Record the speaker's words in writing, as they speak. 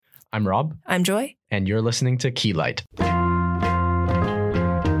I'm Rob. I'm Joy. And you're listening to Keylight.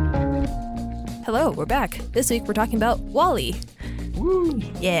 Hello, we're back. This week we're talking about WALL-E. Woo!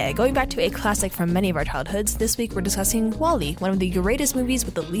 Yeah, going back to a classic from many of our childhoods, this week we're discussing WALL-E, one of the greatest movies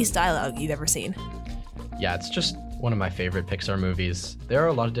with the least dialogue you've ever seen. Yeah, it's just one of my favorite Pixar movies. There are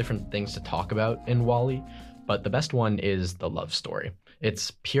a lot of different things to talk about in WALL-E, but the best one is the love story.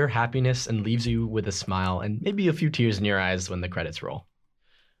 It's pure happiness and leaves you with a smile and maybe a few tears in your eyes when the credits roll.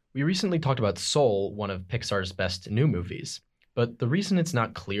 We recently talked about Soul, one of Pixar's best new movies, but the reason it's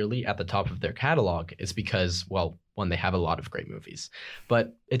not clearly at the top of their catalog is because, well, one, they have a lot of great movies,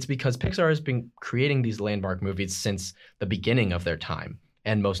 but it's because Pixar has been creating these landmark movies since the beginning of their time,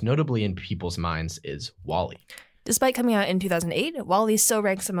 and most notably in people's minds is WALL-E. Despite coming out in 2008, WALL-E still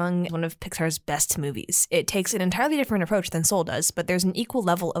ranks among one of Pixar's best movies. It takes an entirely different approach than Soul does, but there's an equal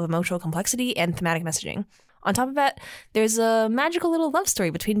level of emotional complexity and thematic messaging. On top of that, there's a magical little love story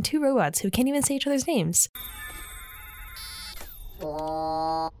between two robots who can't even say each other's names.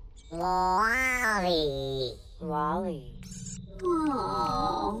 WALL-E.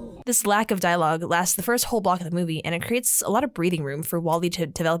 This lack of dialogue lasts the first whole block of the movie, and it creates a lot of breathing room for WALL-E to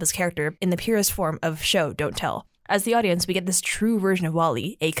develop his character in the purest form of show, don't tell. As the audience, we get this true version of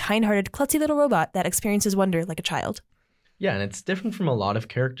WALL-E, a kind-hearted, klutzy little robot that experiences wonder like a child. Yeah, and it's different from a lot of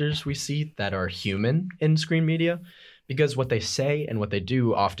characters we see that are human in screen media, because what they say and what they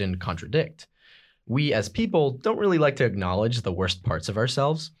do often contradict. We as people don't really like to acknowledge the worst parts of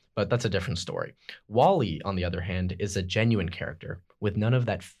ourselves, but that's a different story. WALL-E, on the other hand, is a genuine character with none of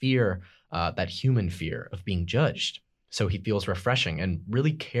that fear, that human fear of being judged. So he feels refreshing and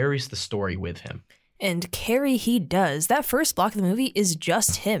really carries the story with him. And carry he does. That first block of the movie is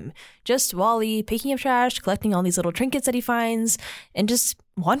just him. Just WALL-E picking up trash, collecting all these little trinkets that he finds, and just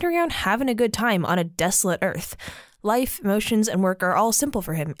wandering around having a good time on a desolate Earth. Life, emotions, and work are all simple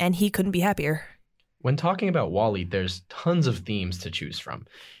for him, and he couldn't be happier. When talking about WALL-E, there's tons of themes to choose from.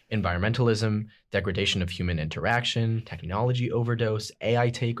 Environmentalism, degradation of human interaction, technology overdose,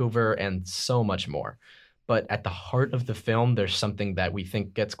 AI takeover, and so much more. But at the heart of the film, there's something that we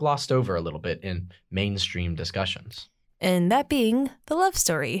think gets glossed over a little bit in mainstream discussions. And that being the love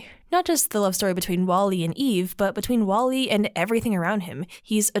story. Not just the love story between WALL-E and Eve, but between WALL-E and everything around him.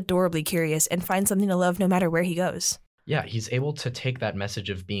 He's adorably curious and finds something to love no matter where he goes. Yeah, he's able to take that message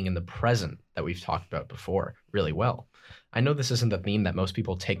of being in the present that we've talked about before really well. I know this isn't the theme that most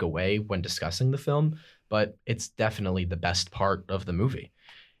people take away when discussing the film, but it's definitely the best part of the movie.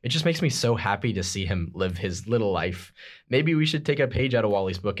 It just makes me so happy to see him live his little life. Maybe we should take a page out of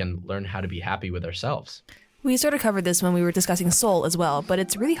WALL-E's book and learn how to be happy with ourselves. We sort of covered this when we were discussing Soul as well, but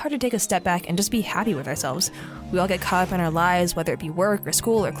it's really hard to take a step back and just be happy with ourselves. We all get caught up in our lives, whether it be work or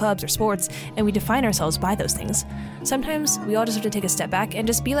school or clubs or sports, and we define ourselves by those things. Sometimes we all just have to take a step back and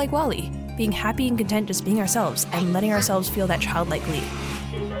just be like WALL-E, being happy and content just being ourselves and letting ourselves feel that childlike glee.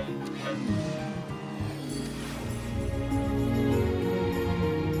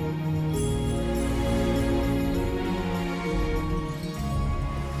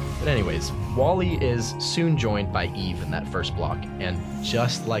 But anyways, WALL-E is soon joined by Eve in that first block, and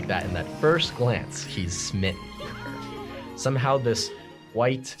just like that, in that first glance, he's smitten with her. Somehow this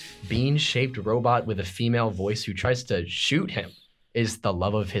white, bean-shaped robot with a female voice who tries to shoot him is the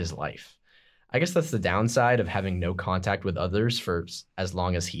love of his life. I guess that's the downside of having no contact with others for as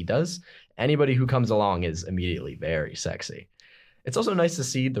long as he does. Anybody who comes along is immediately very sexy. It's also nice to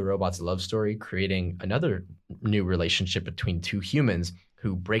see the robot's love story creating another new relationship between two humans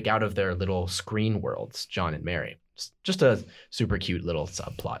who break out of their little screen worlds, John and Mary. Just a super cute little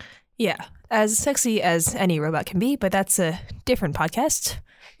subplot. Yeah, as sexy as any robot can be, but that's a different podcast,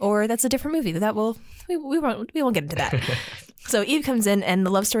 or that's a different movie. We won't get into that. So Eve comes in and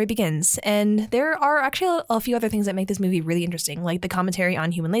the love story begins. And there are actually a few other things that make this movie really interesting, like the commentary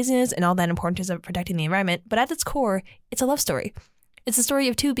on human laziness and all that importance of protecting the environment. But at its core, it's a love story. It's the story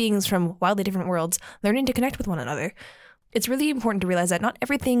of two beings from wildly different worlds learning to connect with one another. It's really important to realize that not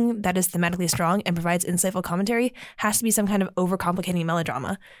everything that is thematically strong and provides insightful commentary has to be some kind of overcomplicating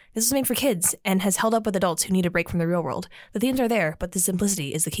melodrama. This was made for kids and has held up with adults who need a break from the real world. The themes are there, but the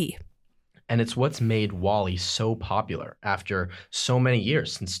simplicity is the key. And it's what's made WALL-E so popular after so many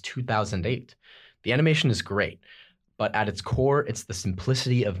years, since 2008. The animation is great, but at its core, it's the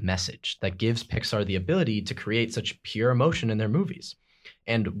simplicity of message that gives Pixar the ability to create such pure emotion in their movies.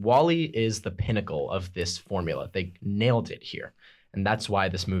 And WALL-E is the pinnacle of this formula. They nailed it here. And that's why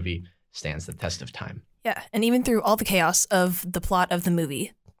this movie stands the test of time. Yeah, and even through all the chaos of the plot of the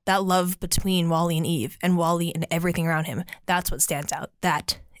movie, that love between WALL-E and Eve and WALL-E and everything around him, that's what stands out.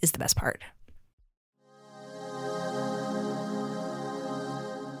 That is the best part.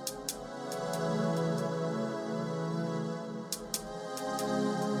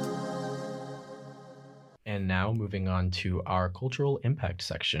 now moving on to our cultural impact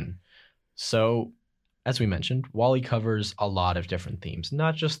section. So, as we mentioned, Wall-E covers a lot of different themes,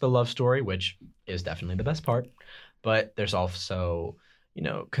 not just the love story, which is definitely the best part, but there's also,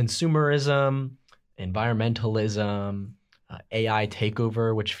 consumerism, environmentalism, AI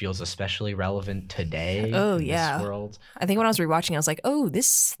takeover, which feels especially relevant today in this world. I think when I was rewatching, I was like, oh,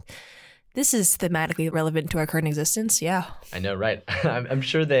 this is thematically relevant to our current existence. Yeah. I know, right? I'm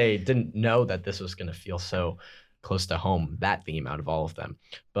sure they didn't know that this was going to feel so close to home, that theme out of all of them.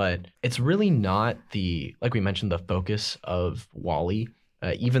 But it's really not like we mentioned, the focus of Wall-E.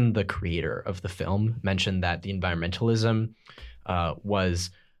 Even the creator of the film mentioned that the environmentalism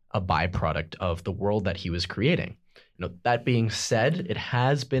was a byproduct of the world that he was creating. That being said, it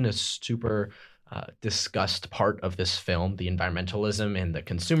has been a super discussed part of this film, the environmentalism and the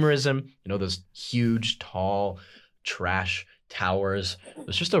consumerism, those huge, tall trash towers.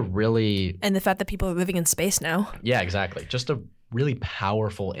 It's just a really... And the fact that people are living in space now. Yeah, exactly. Just a really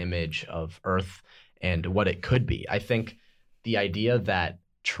powerful image of Earth and what it could be. I think the idea that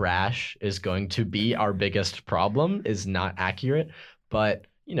trash is going to be our biggest problem is not accurate. But,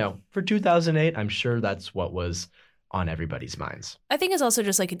 for 2008, I'm sure that's what was on everybody's minds. I think it's also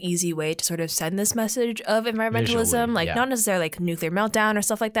just like an easy way to sort of send this message of environmentalism, Visually, not necessarily like nuclear meltdown or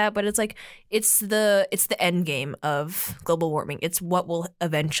stuff like that, but it's like it's the end game of global warming. It's what will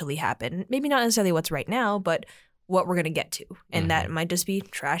eventually happen. Maybe not necessarily what's right now, but what we're going to get to. And that might just be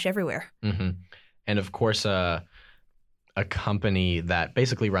trash everywhere. Mm-hmm. And of course, a company that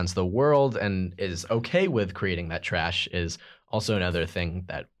basically runs the world and is okay with creating that trash is also another thing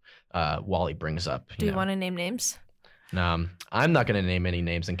that Wall-E brings up. Do you want to name names? I'm not going to name any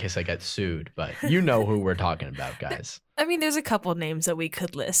names in case I get sued, but you know who we're talking about, guys. I mean, there's a couple names that we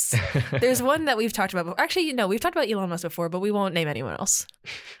could list. There's one that we've talked about before. Actually, we've talked about Elon Musk before, but we won't name anyone else.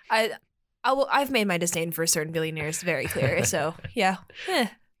 I've made my disdain for certain billionaires very clear, so yeah.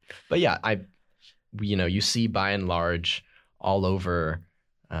 But yeah, you see by and large all over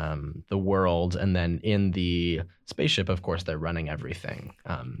the world, and then in the spaceship, of course, they're running everything.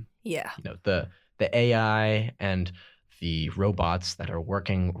 The AI and the robots that are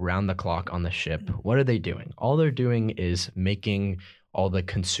working round the clock on the ship, what are they doing? All they're doing is making all the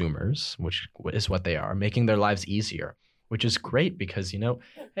consumers, which is what they are, making their lives easier, which is great because,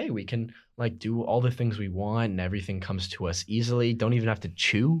 hey, we can do all the things we want and everything comes to us easily. Don't even have to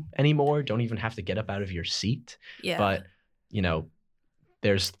chew anymore. Don't even have to get up out of your seat. Yeah. But,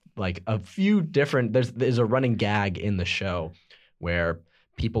 there's a few different, there's a running gag in the show where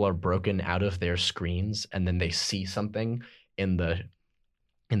people are broken out of their screens and then they see something in the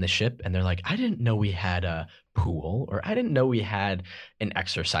ship and they're like, I didn't know we had a pool, or I didn't know we had an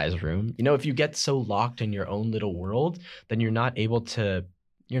exercise room. If you get so locked in your own little world, then you're not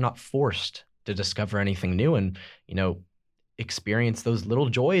forced to discover anything new and, experience those little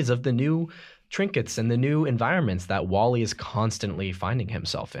joys of the new trinkets and the new environments that Wall-E is constantly finding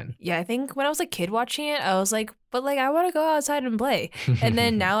himself in. Yeah, I think when I was a kid watching it, I was like, but I want to go outside and play. And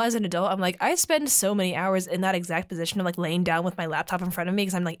then now as an adult, I'm like, I spend so many hours in that exact position of laying down with my laptop in front of me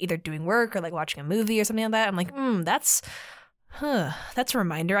because I'm either doing work or watching a movie or something like that. I'm like, that's a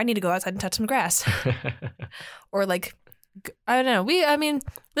reminder. I need to go outside and touch some grass. Or I don't know.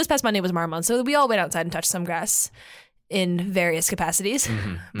 This past Monday was Mar month, so we all went outside and touched some grass in various capacities.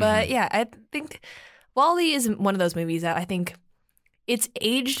 But yeah, I think Wall-E is one of those movies that I think it's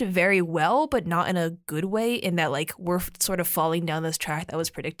aged very well, but not in a good way, in that we're sort of falling down this track that was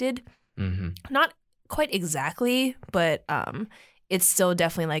predicted. Not quite exactly, but it's still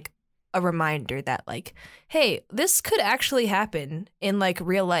definitely a reminder that hey, this could actually happen in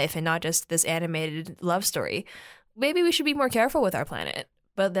real life and not just this animated love story. Maybe we should be more careful with our planet.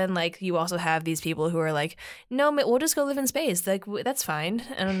 But then, you also have these people who are no, we'll just go live in space. That's fine.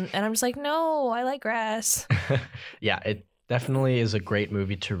 And I'm just no, I like grass. Yeah, it definitely is a great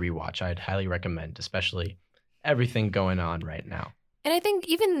movie to rewatch. I'd highly recommend, especially everything going on right now. And I think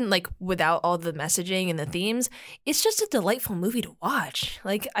even without all the messaging and the themes, it's just a delightful movie to watch.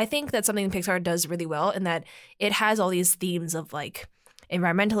 I think that's something Pixar does really well, in that it has all these themes of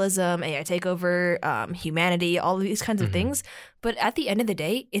environmentalism, AI takeover, humanity, all of these kinds of things. But at the end of the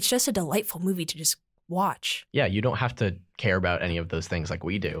day, it's just a delightful movie to just watch. Yeah, you don't have to care about any of those things like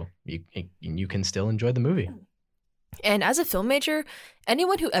we do. You can still enjoy the movie. And as a film major,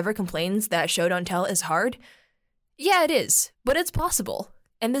 anyone who ever complains that show don't tell is hard, yeah, it is, but it's possible.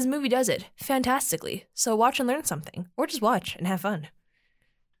 And this movie does it fantastically. So watch and learn something, or just watch and have fun.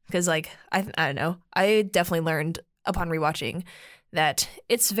 Because I don't know, I definitely learned upon rewatching that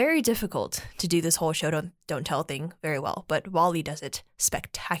it's very difficult to do this whole show don't tell thing very well, but Wall-E does it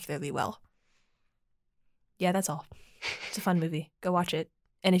spectacularly well. Yeah, that's all. It's a fun movie. Go watch it.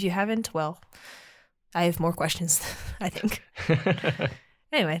 And if you haven't, well, I have more questions, I think.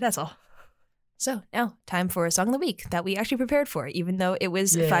 Anyway, that's all. So now, time for a song of the week that we actually prepared for, even though it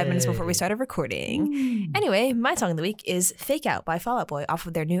was 5 minutes before we started recording. Anyway, my song of the week is Fake Out by Fall Out Boy off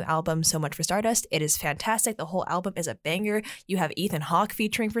of their new album, So Much for Stardust. It is fantastic. The whole album is a banger. You have Ethan Hawke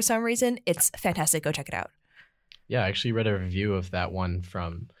featuring for some reason. It's fantastic. Go check it out. Yeah, I actually read a review of that one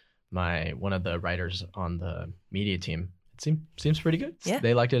from one of the writers on the media team. It seems pretty good. Yeah.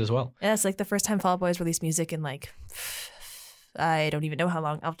 They liked it as well. Yeah, it's like the first time Fall Out Boy has released music in like, I don't even know how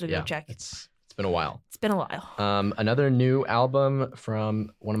long. I'll have to go check. It's been a while. It's been a while. Another new album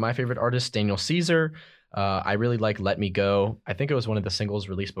from one of my favorite artists, Daniel Caesar. I really like Let Me Go. I think it was one of the singles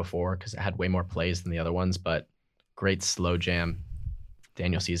released before because it had way more plays than the other ones, but great slow jam.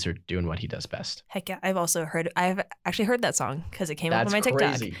 Daniel Caesar doing what he does best. Heck yeah. I've actually heard that song because it came up on my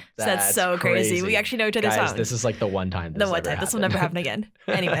TikTok. Crazy. That's so crazy. We actually know each other's songs. This is like the one time this This will never happen again.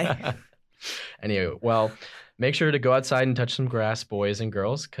 Anyway, well, make sure to go outside and touch some grass, boys and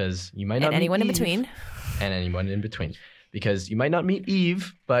girls, because you might not meet anyone in Eve, between. And anyone in between. Because you might not meet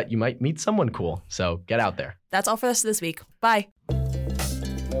Eve, but you might meet someone cool. So get out there. That's all for us this week. Bye.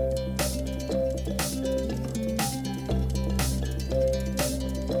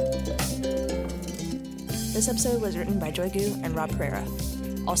 This episode was written by Joy Gu and Rob Pereira.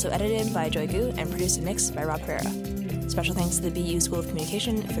 Also edited by Joy Gu and produced and mixed by Rob Pereira. Special thanks to the BU School of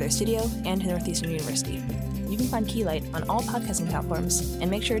Communication for their studio and to Northeastern University. You can find Keylight on all podcasting platforms, and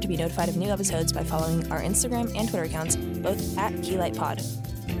make sure to be notified of new episodes by following our Instagram and Twitter accounts, both at KeylightPod.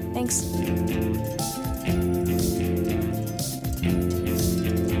 Thanks.